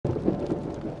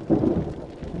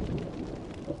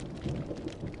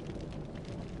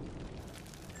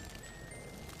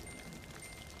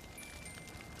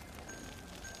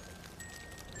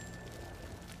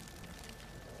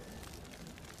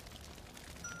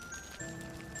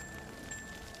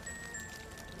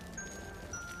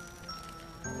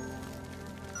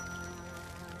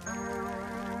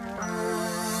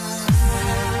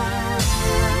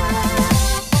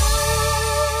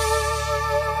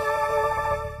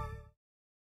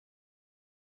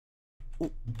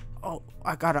Ooh. Oh,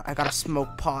 I got a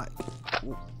smoke pot.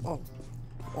 Ooh. Oh.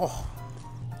 Oh.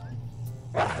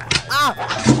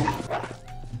 Ah!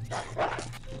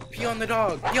 Pee on the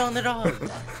dog. Pee on the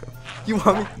dog. You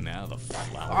want me? Now the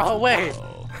flowers. Oh wait.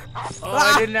 Blow. Oh,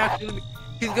 I didn't actually.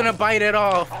 He's gonna bite it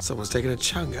off. Someone's taking a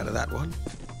chunk out of that one.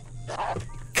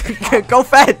 Go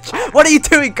fetch! What are you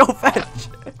doing? Go fetch!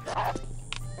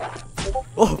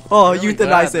 Oh, Really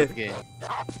euthanize good at it. this game.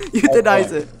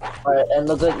 Euthanize it. Alright, and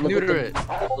look at Neuter it.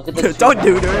 look at the Don't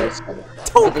two neuter ones it. that I sent.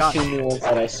 Oh, Look at God. the 2 new ones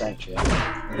that I sent you.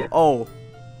 Oh,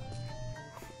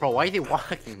 Bro, why is he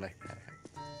walking like that?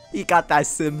 he got that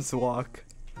Sims walk.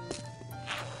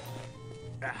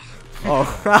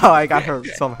 Oh, I got hurt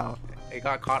somehow. It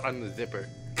got caught on the zipper.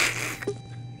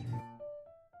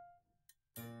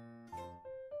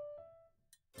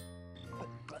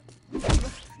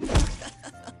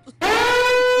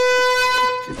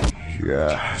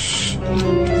 Yes.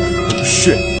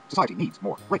 Shit. Society needs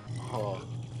more rape. Oh.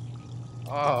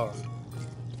 Oh.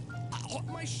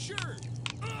 My shirt.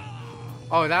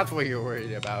 Oh, that's what you're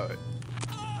worried about.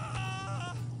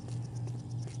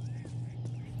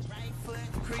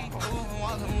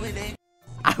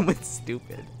 I went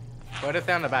stupid. Put it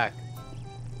down the back.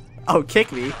 Oh,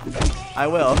 kick me. I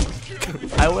will.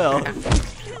 I will.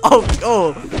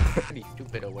 Oh. Pretty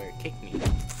stupid aware. Kick me.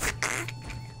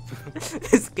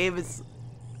 This game is.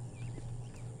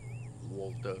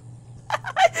 Walter.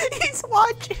 He's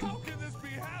watching. How can this be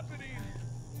happening?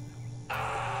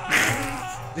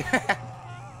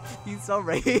 He's so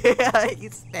right.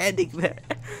 He's standing there.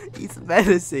 He's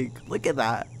menacing. Look at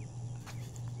that.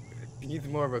 He's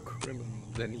more of a criminal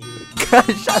than you.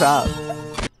 Shut up.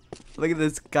 Look at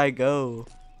this guy go.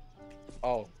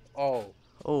 Oh. Oh.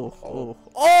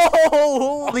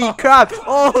 Holy crap.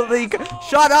 Holy crap.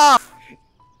 Shut up.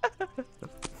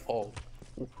 Oh.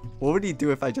 What would he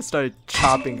do if I just started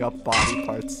chopping up body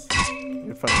parts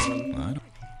in front of him?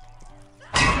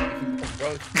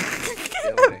 Bro,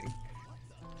 killing.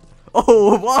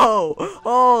 Oh, whoa.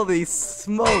 Holy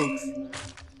smokes.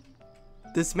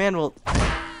 This man will.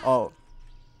 Oh.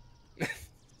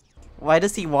 Why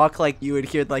does he walk like you would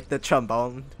hear like the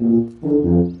trombone?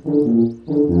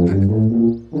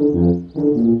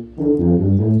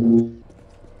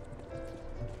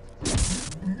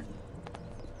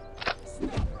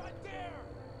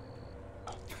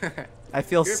 I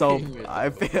feel You're so. being I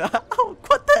feel. Oh,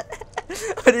 what the?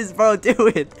 What is bro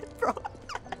doing, bro?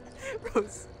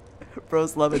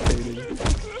 Bro's levitating.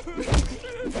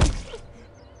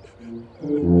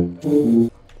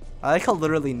 I like how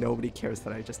literally nobody cares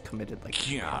that I just committed like.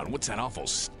 God, what's that awful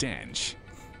stench?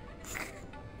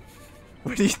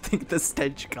 Where do you think the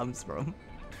stench comes from?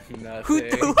 Nothing. Who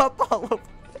threw up all over?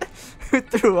 Who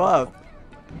threw up?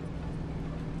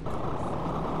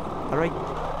 Alright.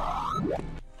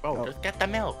 Bro, Oh. just get the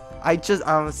milk. I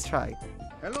was trying.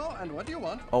 Hello, and what do you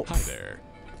want? Oh, Hi there.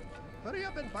 Hurry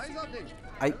up and buy something.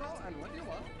 I- Hello, and what do you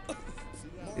want?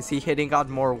 is he hitting on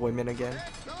more women again?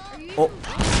 Oh.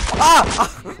 Ah!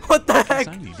 What the heck?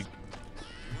 I need to...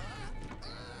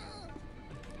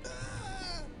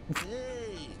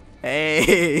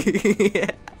 Hey.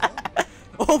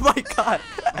 Oh my god.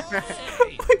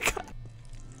 Oh my god.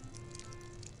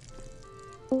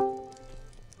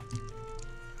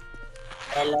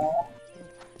 Hello?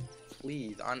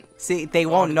 Please, on. See, they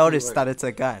won't Oh, notice Lord. that it's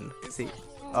a gun. See.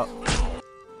 Oh.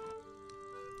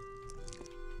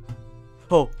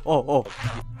 Oh.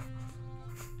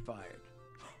 Fired.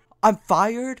 I'm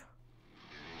fired?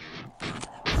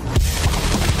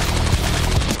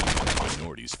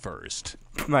 Minorities first.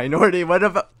 Minority, what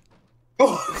about...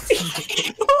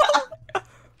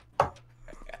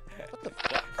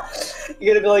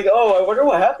 You're gonna be like, oh, I wonder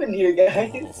what happened here,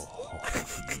 guys.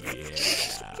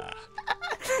 Yeah.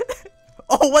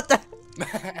 Oh, what the...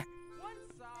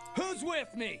 Who's with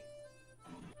me?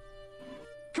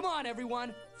 Come on,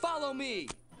 everyone, follow me.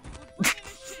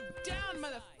 Sit down,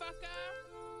 motherfucker.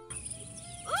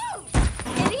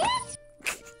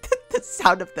 The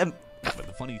sound of them... But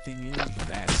the funny thing is,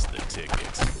 that's the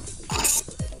ticket.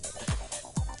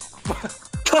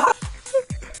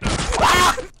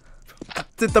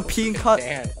 Did the peen cut...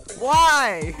 Damn.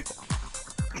 Why?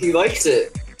 He likes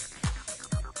it.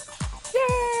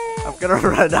 I'm gonna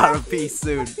run out of pee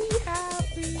soon.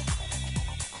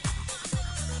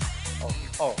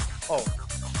 Oh.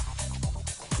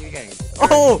 You're getting.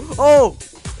 Oh!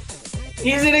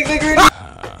 He's eating the green.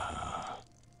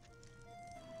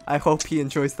 I hope he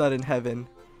enjoys that in heaven.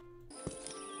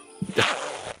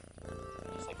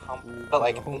 But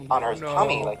like on her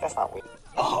tummy, like that's not weird.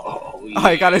 Oh, yeah.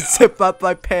 I gotta zip up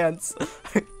my pants.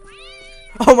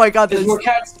 Oh my god, There's this... more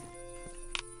cats.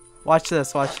 Watch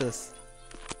this, watch this.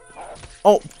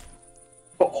 Oh.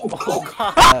 Oh,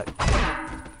 God.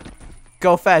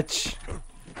 Go fetch.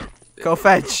 Go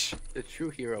fetch. The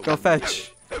true hero. Go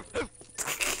fetch.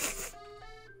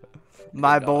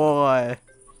 My boy.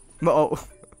 Oh.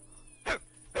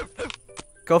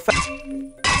 Go fetch.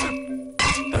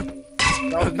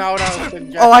 That was not what I was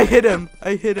suggesting. Oh, I hit him.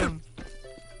 I hit him.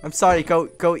 I'm sorry.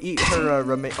 Go eat her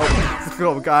remain. Oh,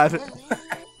 oh God.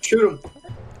 shoot him.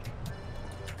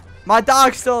 My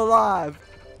dog's still alive.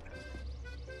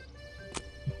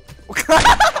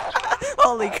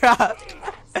 Holy crap.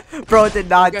 Bro did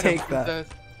not Get him, take that.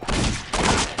 princess.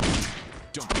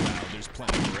 Don't worry, there's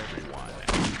plenty for everyone.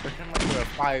 Pretend like we're a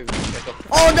five. Like a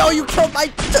Oh no, you killed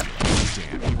my. Damn,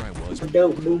 here I was.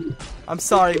 Don't move. I'm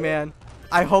sorry, man.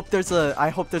 I hope there's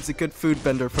a good food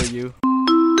vendor for you.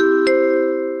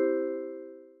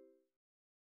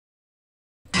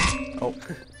 Oh.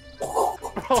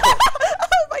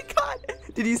 Oh my God.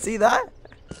 Did you see that?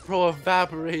 Bro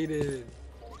evaporated.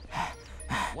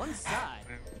 One side.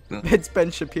 It's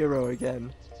Ben Shapiro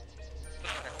again.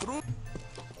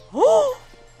 Oh!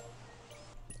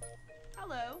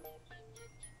 Hello.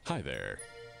 Hi there.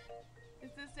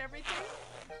 Is this everything?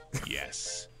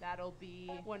 Yes. That'll be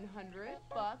 $100.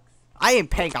 I ain't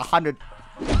paying 100.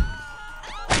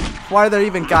 Why are there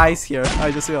even guys here?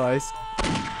 I just realized.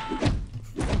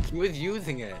 He was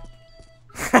using it.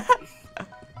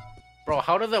 Bro,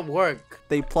 how does it work?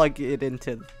 They plug it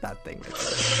into that thing right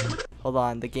there. Hold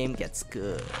on, the game gets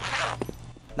good.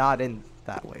 Not in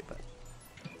that way, but.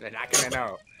 They're not gonna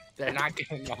know. They're not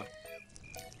gonna know.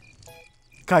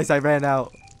 Guys, I ran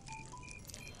out.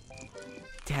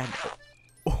 Damn.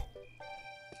 Oh.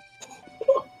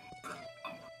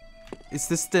 Is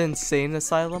this the insane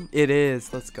asylum? It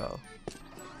is. Let's go.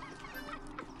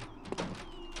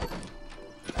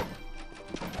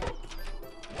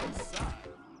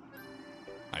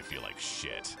 I feel like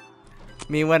shit.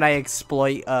 Me when I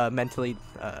exploit a mentally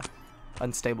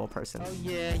unstable person. Oh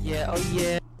yeah, oh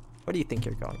yeah. Where do you think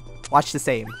you're going? Watch the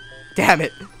same. Damn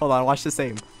it. Hold on, watch the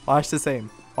same. Watch the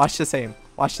same. Watch the same.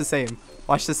 Watch the same.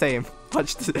 Watch the same.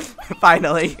 Watch the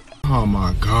finally. Oh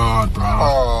my God, bro.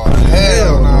 Oh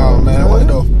hell no, man. What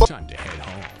the fuck? Time to head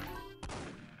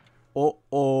home.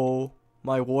 Oh,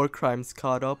 my war crimes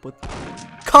caught up with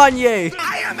Kanye.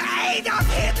 I am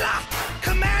Adolf Hitler,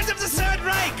 command of the Third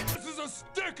Reich. This is a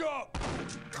stick-up.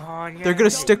 They're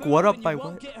gonna stick what up by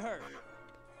what? Get hurt.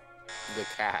 The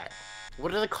cat.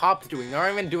 What are the cops doing? They're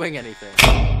not even doing anything.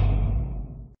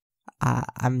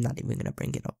 I'm not even gonna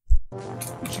bring it up.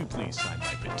 Would you please sign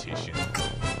my petition?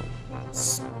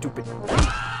 Stupid.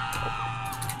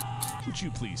 Would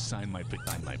you please sign my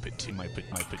petition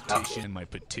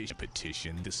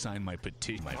to sign my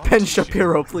petition? Ben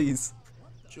Shapiro, please.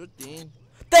 Sure, Dean.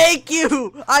 Thank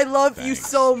you! I love you Thanks.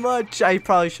 so much. I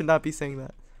probably should not be saying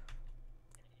that.